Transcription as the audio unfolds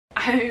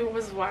I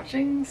was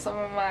watching some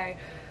of my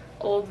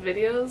old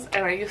videos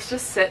and I used to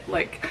sit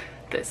like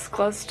this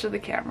close to the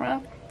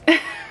camera.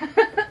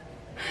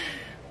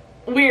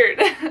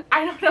 Weird.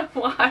 I don't know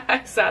why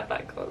I sat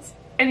that close.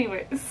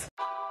 Anyways.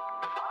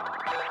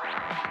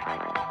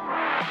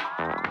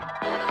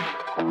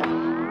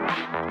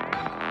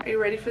 Are you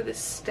ready for this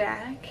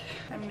stack?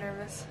 I'm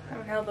nervous. I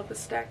haven't held up a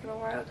stack in a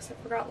while because I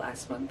forgot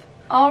last month.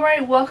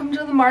 Alright, welcome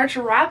to the March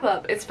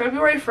wrap-up. It's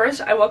February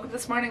 1st. I woke up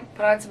this morning,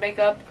 put on some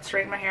makeup,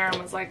 straightened my hair, and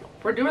was like,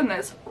 we're doing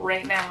this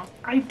right now.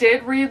 I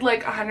did read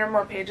like 100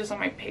 more pages on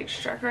my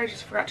page tracker. I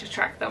just forgot to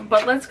track them.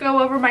 But let's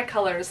go over my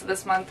colors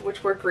this month,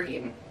 which were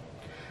green.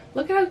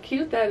 Look at how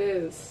cute that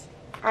is.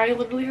 I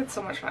literally had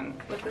so much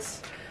fun with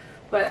this.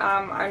 But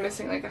I'm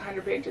missing like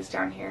 100 pages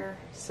down here,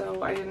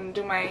 so I didn't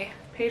do my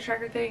page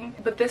tracker thing.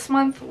 But this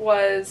month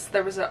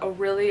there was a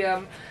really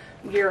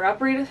Gear Up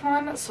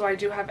readathon, so I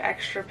do have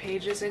extra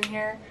pages in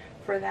here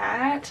for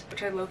that,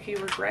 which I low-key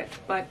regret.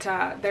 But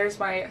there's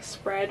my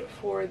spread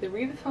for the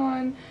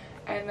readathon,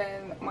 and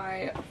then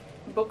my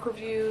book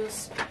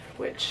reviews,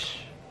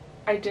 which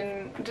I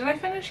didn't. Did I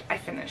finish? I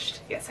finished.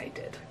 Yes, I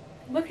did.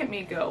 Look at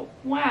me go.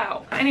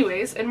 Wow.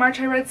 Anyways, in March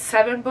I read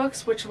 7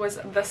 books, which was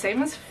the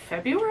same as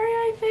February,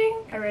 I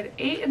think. I read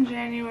 8 in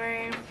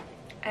January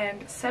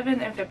and 7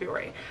 in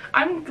February.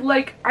 I'm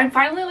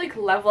finally like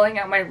leveling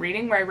out my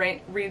reading where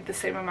I read the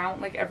same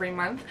amount like every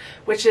month,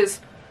 which is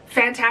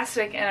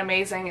fantastic and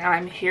amazing, and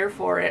I'm here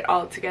for it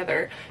all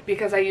together,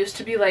 because I used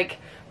to be like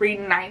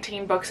reading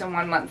 19 books in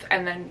one month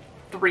and then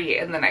 3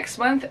 in the next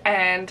month,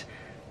 and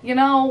you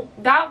know,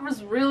 that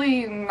was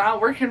really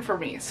not working for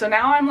me. So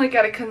now I'm like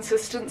at a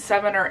consistent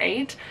 7 or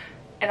 8,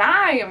 and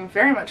I am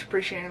very much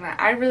appreciating that.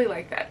 I really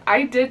like that.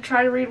 I did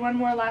try to read one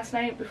more last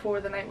night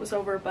before the night was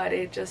over, but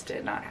it just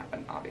did not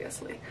happen,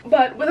 obviously.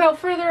 But without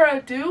further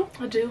ado,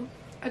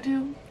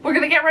 we're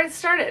gonna get right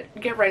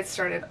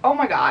started. Oh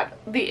my god,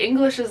 the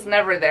English is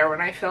never there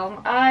when I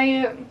film.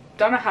 I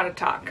don't know how to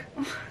talk,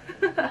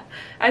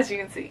 as you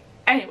can see.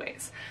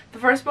 Anyways, the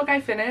first book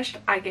I finished,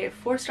 I gave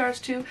 4 stars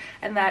to,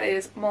 and that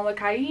is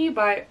Molokai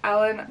by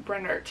Alan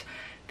Brennert.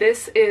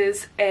 This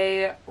is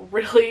a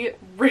really,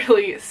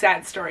 really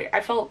sad story. I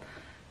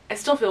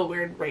still feel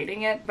weird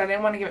rating it, but I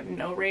didn't want to give it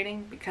no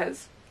rating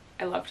because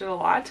I loved it a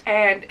lot,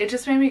 and it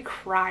just made me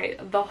cry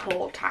the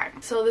whole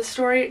time. So the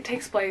story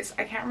takes place,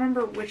 I can't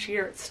remember which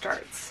year it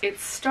starts. It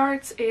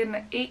starts in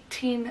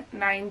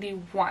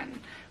 1891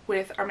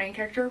 with our main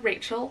character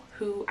Rachel,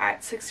 who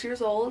at 6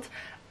 years old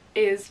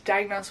is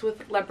diagnosed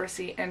with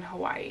leprosy in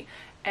Hawaii,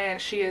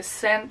 and she is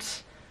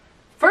sent.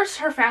 First,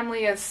 her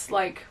family is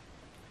like,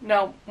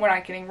 no, we're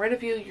not getting rid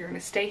of you, you're gonna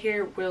stay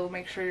here, we'll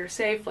make sure you're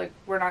safe, like,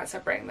 we're not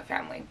separating the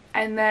family.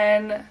 And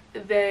then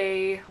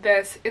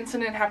this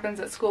incident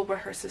happens at school where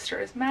her sister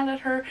is mad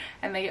at her,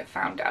 and they get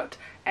found out,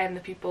 and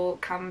the people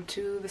come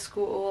to the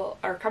school,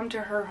 or come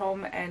to her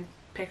home and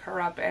pick her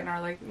up and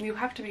are like, you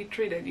have to be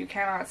treated, you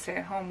cannot stay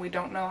at home, we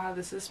don't know how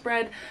this is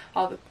spread,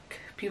 all the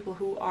people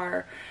who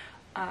are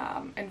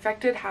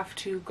infected have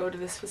to go to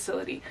this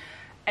facility.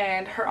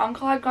 And her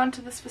uncle had gone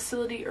to this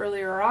facility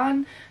earlier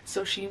on,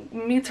 so she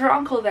meets her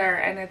uncle there,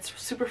 and it's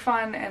super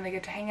fun, and they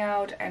get to hang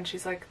out, and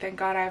she's like, thank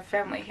God I have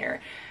family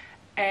here.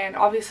 And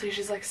obviously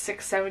she's like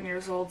 6-7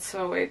 years old,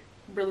 so it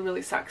really,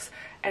 really sucks.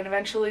 And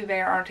eventually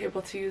they aren't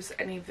able to use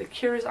any of the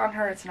cures on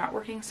her, it's not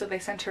working, so they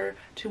sent her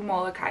to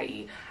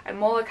Molokai. And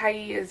Molokai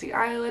is the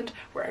island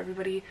where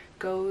everybody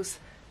goes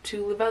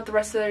to live out the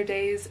rest of their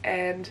days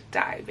and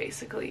die,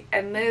 basically.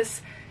 And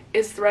this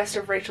is the rest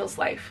of Rachel's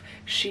life.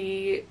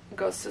 She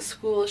goes to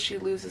school, she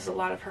loses a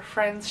lot of her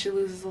friends, she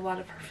loses a lot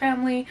of her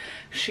family,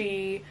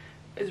 she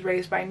is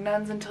raised by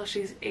nuns until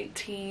she's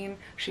 18,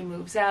 she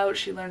moves out,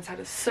 she learns how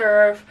to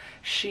surf,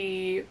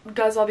 she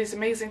does all these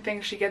amazing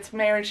things, she gets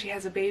married, she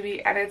has a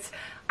baby, and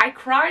I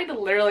cried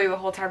literally the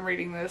whole time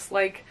reading this.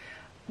 Like,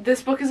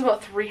 this book is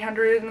about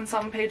 300 and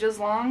some pages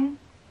long.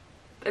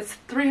 It's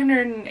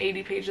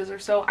 380 pages or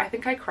so. I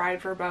think I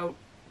cried for about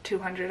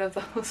 200 of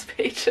those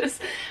pages.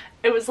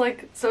 It was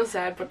like so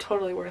sad, but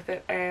totally worth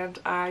it, and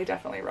I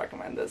definitely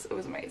recommend this. It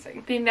was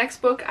amazing. The next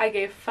book I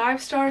gave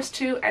 5 stars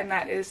to, and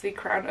that is The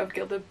Crown of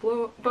Gilded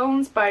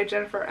Bones by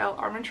Jennifer L.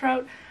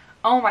 Armentrout.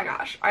 Oh my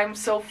gosh, I'm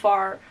so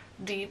far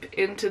deep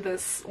into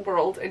this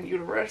world and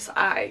universe,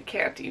 I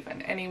can't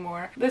even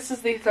anymore. This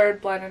is the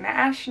 3rd Blood and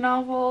Ash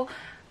novel,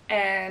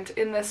 and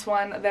in this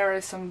one there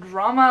is some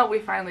drama. We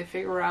finally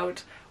figure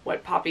out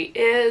what Poppy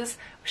is.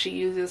 She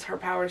uses her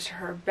powers to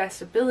her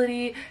best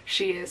ability.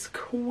 She is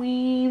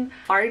queen,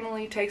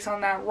 finally takes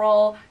on that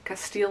role.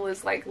 Castile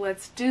is like,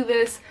 let's do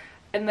this.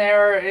 And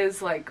there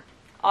is like,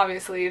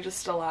 obviously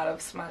just a lot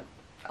of smut.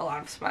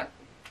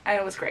 And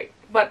it was great.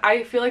 But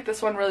I feel like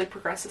this one really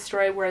progressed the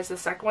story, whereas the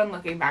second one,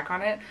 looking back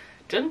on it,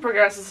 didn't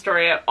progress the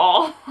story at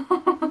all.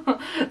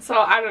 So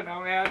I don't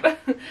know, man.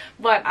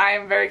 But I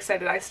am very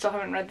excited. I still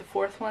haven't read the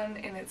 4th one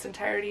in its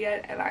entirety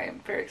yet, and I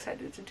am very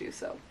excited to do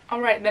so.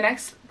 Alright, the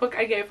next book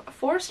I gave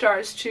 4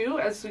 stars to.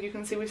 As you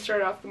can see, we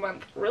started off the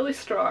month really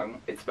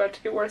strong. It's about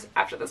to get worse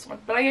after this one,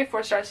 but I gave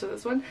 4 stars to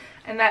this one,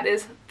 and that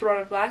is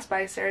Throne of Glass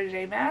by Sarah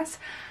J. Maas.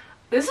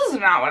 This is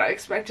not what I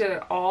expected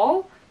at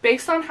all.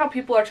 Based on how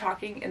people are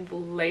talking in the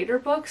later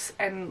books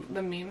and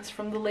the memes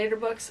from the later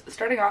books,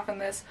 starting off in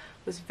this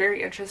was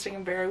very interesting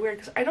and very weird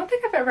because I don't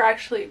think I've ever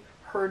actually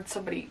heard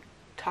somebody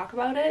talk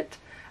about it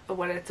or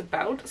what it's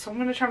about, so I'm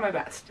going to try my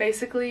best.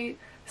 Basically,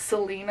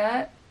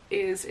 Selena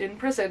is in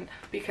prison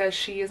because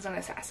she is an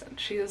assassin.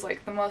 She is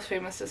like the most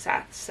famous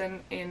assassin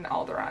in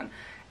Alderaan,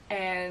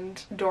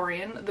 and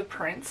Dorian, the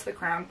prince, the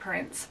crown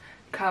prince,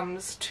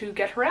 comes to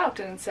get her out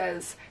and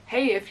says,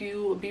 hey, if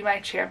you be my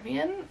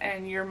champion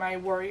and you're my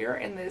warrior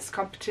in this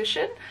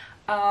competition,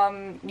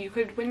 you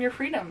could win your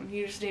freedom.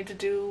 You just need to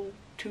do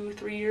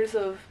 2-3 years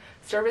of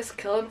service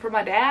killing for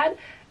my dad,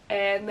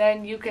 and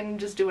then you can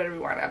just do whatever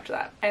you want after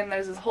that. And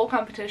there's this whole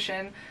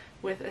competition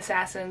with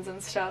assassins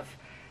and stuff,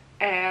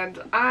 and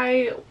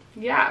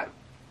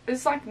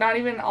it's like not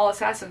even all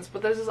assassins,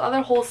 but there's this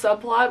other whole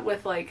subplot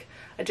with like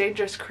a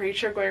dangerous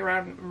creature going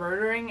around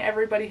murdering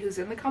everybody who's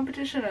in the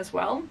competition as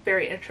well.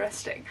 Very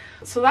interesting.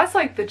 So that's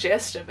like the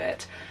gist of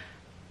it.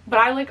 But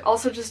I like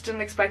also just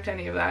didn't expect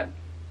any of that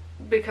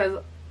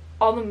because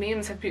all the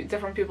memes have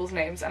different people's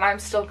names and I'm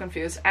still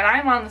confused. And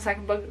I'm on the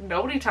second book.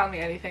 Nobody tell me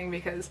anything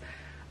because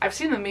I've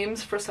seen the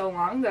memes for so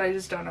long that I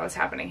just don't know what's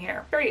happening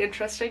here. Very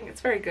interesting.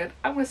 It's very good.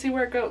 I'm gonna see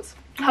where it goes.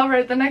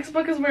 Alright, the next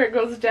book is where it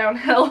goes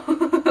downhill.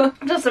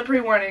 Just a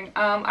pre-warning.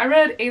 I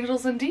read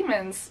Angels and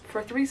Demons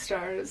for 3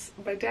 stars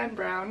by Dan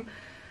Brown.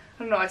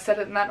 I don't know, I said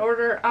it in that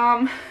order.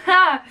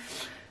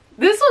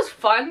 This was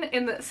fun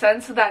in the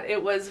sense that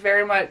it was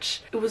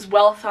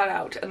well thought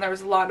out and there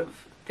was a lot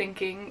of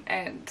thinking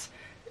and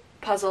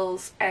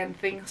puzzles and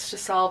things to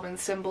solve and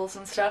symbols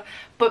and stuff.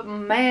 But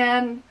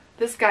man,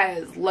 this guy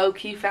is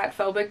low-key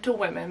fat-phobic to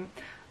women,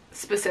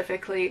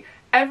 specifically.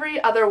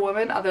 Every other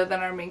woman other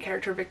than our main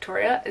character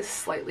Victoria is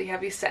slightly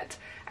heavy-set.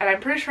 And I'm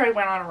pretty sure I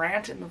went on a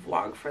rant in the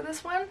vlog for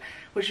this one,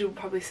 which you'll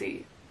probably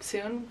see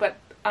soon, but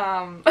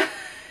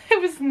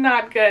it was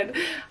not good.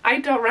 I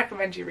don't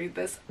recommend you read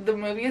this. The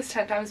movie is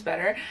 10 times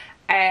better,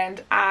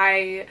 and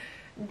I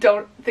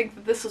don't think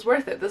that this was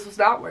worth it. This was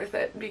not worth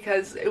it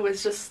because it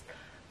was just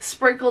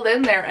sprinkled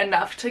in there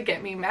enough to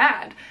get me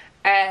mad.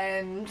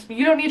 And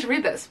you don't need to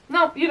read this.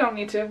 No, you don't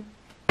need to.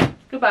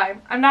 Goodbye.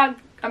 I'm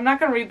not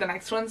gonna read the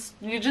next ones.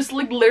 You just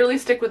like literally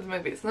stick with the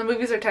movies. The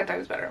movies are 10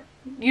 times better.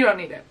 You don't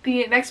need it.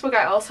 The next book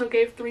I also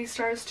gave 3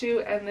 stars to,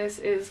 and this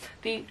is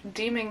The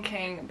Demon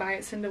King by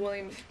Cinda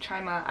Williams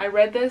Chima. I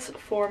read this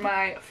for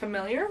my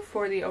familiar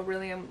for the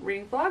Aurelium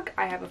reading vlog.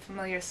 I have a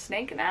familiar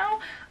snake now.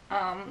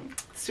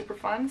 Super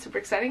fun, super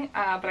exciting.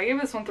 But I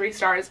gave this one 3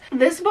 stars.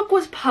 This book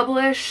was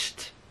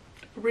published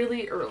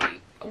really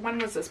early. When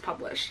was this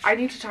published? I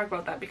need to talk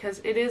about that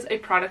because it is a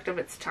product of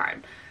its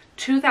time.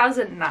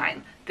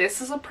 2009. This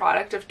is a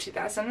product of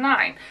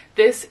 2009.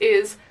 This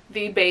is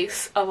the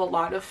base of a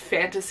lot of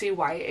fantasy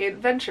YA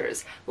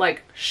adventures.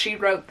 Like, she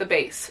wrote the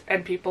base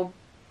and people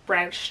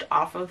branched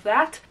off of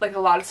that. Like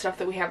a lot of stuff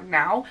that we have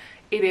now,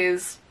 it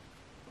is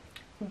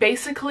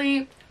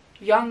basically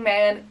young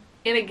man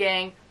in a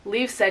gang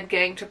leaves said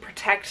gang to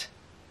protect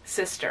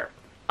sister.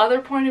 Other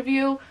point of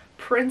view,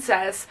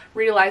 princess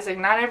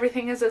realizing not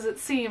everything is as it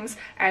seems,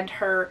 and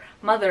her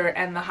mother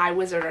and the high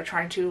wizard are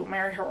trying to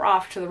marry her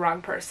off to the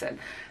wrong person,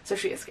 so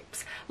she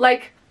escapes.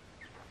 Like,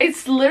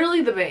 it's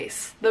literally the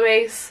base. The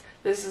base.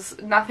 This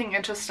is nothing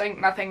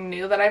interesting, nothing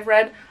new that I've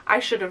read. I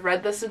should have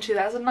read this in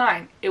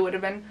 2009. It would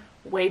have been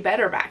way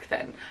better back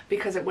then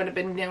because it would have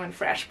been new and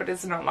fresh, but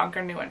it's no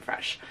longer new and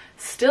fresh.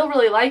 Still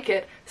really like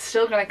it,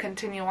 still gonna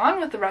continue on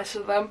with the rest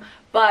of them,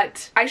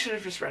 but I should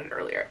have just read it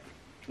earlier.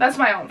 That's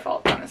my own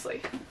fault,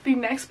 honestly. The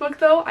next book,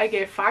 though, I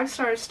gave 5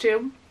 stars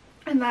to,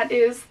 and that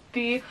is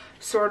The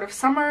Sword of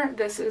Summer.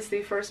 This is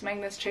the first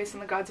Magnus Chase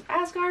and the Gods of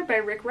Asgard by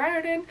Rick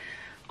Riordan.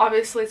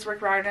 Obviously, it's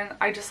Rick Riordan.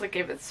 I just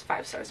gave it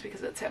 5 stars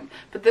because it's him.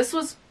 But this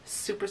was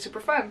super, super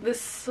fun.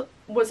 This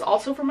was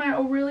also for my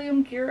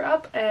Aurelium Gear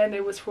Up, and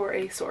it was for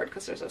a sword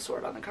because there's a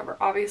sword on the cover.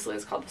 Obviously,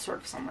 it's called The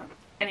Sword of Summer.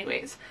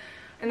 Anyways,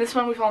 in this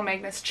one, we follow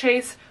Magnus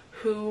Chase,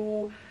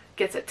 who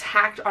gets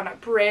attacked on a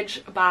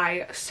bridge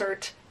by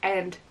Surt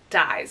and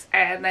dies,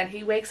 and then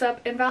he wakes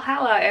up in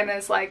Valhalla and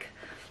is like,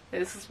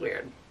 this is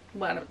weird,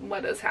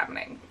 what is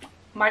happening?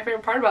 My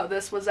favorite part about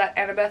this was that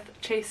Annabeth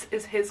Chase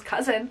is his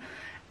cousin,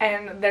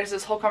 and there's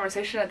this whole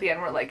conversation at the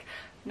end where like,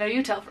 no,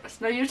 you tell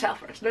first, no, you tell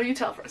first, no, you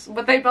tell first,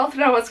 but they both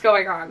know what's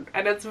going on,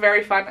 and it's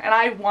very fun, and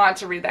I want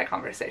to read that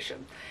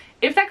conversation.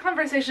 If that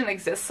conversation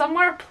exists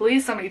somewhere,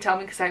 please somebody tell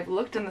me, because I've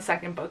looked in the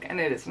second book and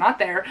it is not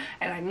there,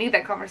 and I need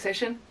that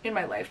conversation in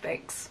my life.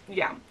 Thanks.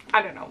 Yeah,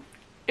 I don't know.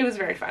 It was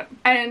very fun.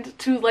 And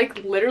to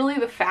like literally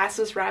the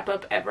fastest wrap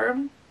up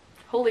ever.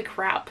 Holy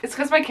crap. It's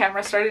because my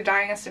camera started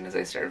dying as soon as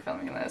I started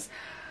filming this.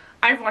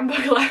 I have 1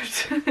 book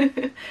left.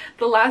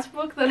 The last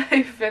book that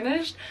I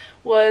finished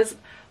was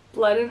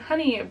Blood and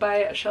Honey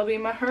by Shelby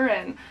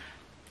Mahurin.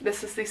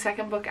 This is the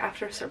second book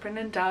after Serpent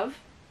and Dove.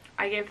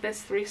 I gave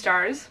this 3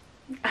 stars.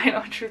 I know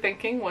what you're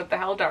thinking, what the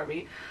hell,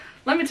 Darby?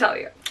 Let me tell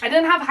you, I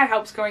didn't have high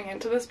hopes going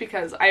into this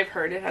because I've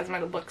heard it has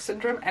middle book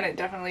syndrome, and it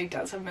definitely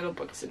does have middle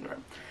book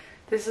syndrome.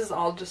 This is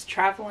all just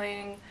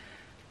traveling,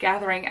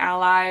 gathering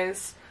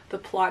allies. The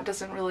plot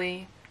doesn't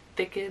really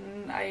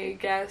thicken, I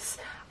guess.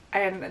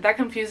 And that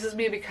confuses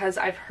me because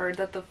I've heard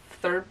that the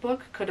third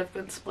book could have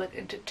been split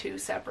into 2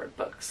 separate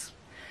books.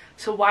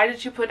 So why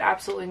did you put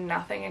absolutely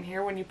nothing in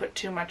here when you put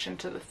too much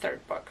into the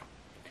third book?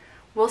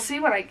 We'll see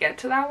when I get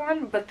to that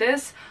one, but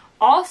this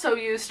also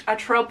used a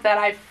trope that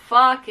I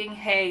fucking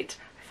hate.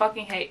 I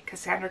fucking hate.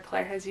 Cassandra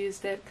Clare has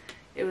used it.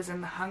 It was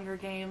in the Hunger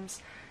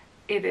Games.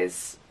 It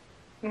is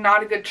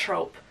not a good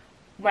trope.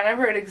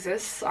 Whenever it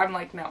exists, I'm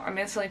like, no, I'm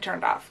instantly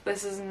turned off.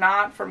 This is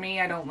not for me.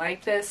 I don't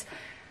like this.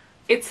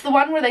 It's the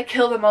one where they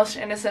kill the most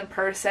innocent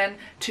person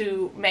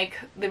to make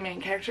the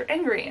main character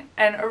angry.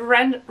 And a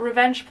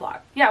revenge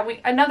plot. Yeah,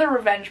 another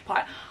revenge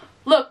plot.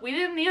 Look, we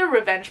didn't need a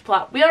revenge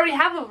plot. We already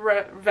have a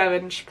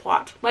revenge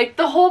plot. Like,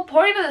 the whole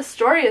point of the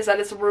story is that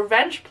it's a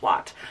revenge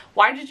plot.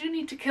 Why did you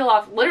need to kill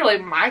off literally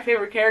my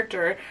favorite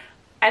character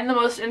and the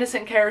most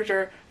innocent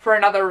character for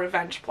another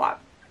revenge plot?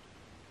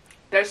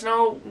 There's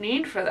no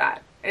need for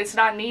that. It's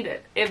not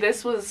needed.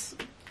 This was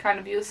kind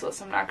of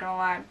useless, I'm not gonna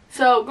lie.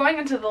 So, going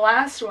into the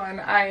last one,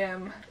 I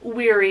am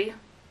weary.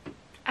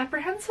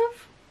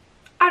 Apprehensive?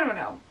 I don't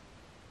know.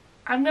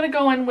 I'm gonna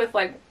go in with,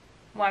 like,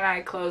 one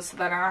eye closed so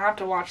that I don't have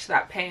to watch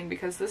that pain,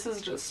 because this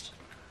is just...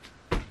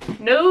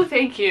 no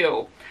thank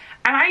you.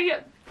 And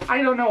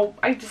I don't know,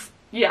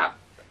 yeah.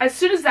 As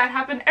soon as that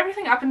happened,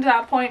 everything up until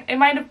that point, it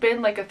might have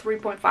been like a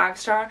 3.5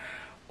 star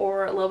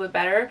or a little bit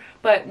better,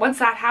 but once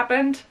that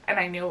happened, and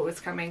I knew it was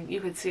coming, you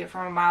could see it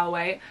from a mile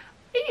away.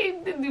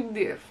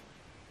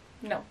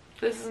 No,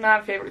 this is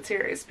not a favorite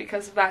series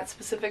because of that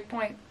specific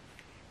point.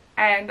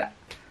 And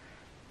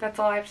that's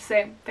all I have to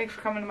say. Thanks for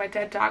coming to my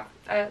TED Talk.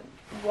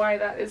 Why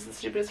that is the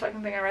stupidest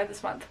fucking thing I read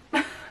this month.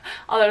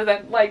 Other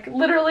than, like,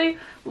 literally,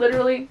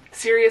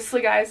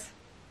 seriously, guys,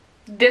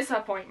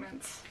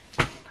 disappointments.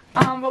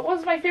 But what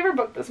was my favorite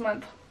book this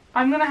month?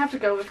 I'm gonna have to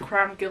go with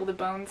Crown of Gilded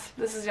Bones.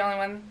 This is the only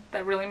one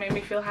that really made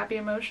me feel happy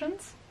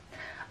emotions.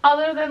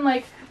 Other than,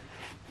 like,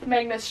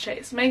 Magnus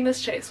Chase.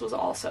 Magnus Chase was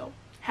also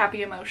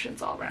happy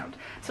emotions all around.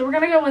 So we're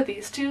gonna go with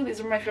these two. These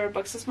are my favorite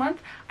books this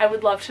month. I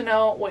would love to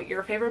know what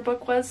your favorite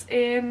book was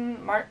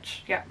in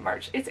March. Yeah,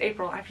 March. It's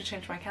April. I have to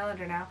change my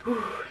calendar now.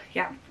 Whew,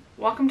 yeah.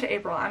 Welcome to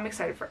April. I'm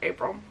excited for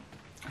April.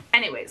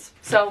 Anyways,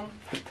 so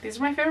these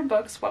are my favorite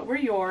books. What were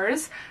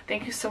yours?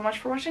 Thank you so much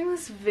for watching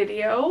this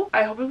video.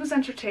 I hope it was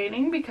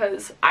entertaining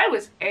because I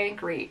was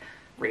angry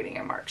reading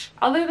in March.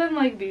 Other than,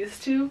 like, these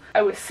two,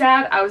 I was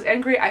sad, I was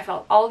angry, I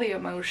felt all the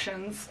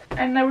emotions,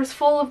 and I was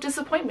full of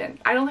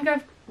disappointment. I don't think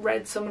I've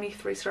read so many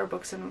 3-star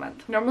books in a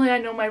month. Normally I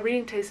know my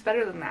reading tastes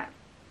better than that.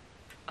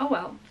 Oh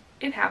well,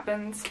 it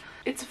happens.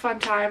 It's a fun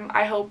time.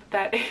 I hope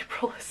that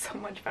April is so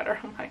much better.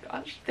 Oh my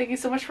gosh. Thank you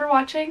so much for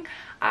watching.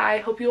 I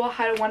hope you all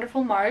had a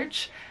wonderful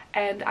March,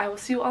 and I will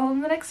see you all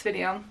in the next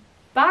video.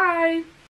 Bye!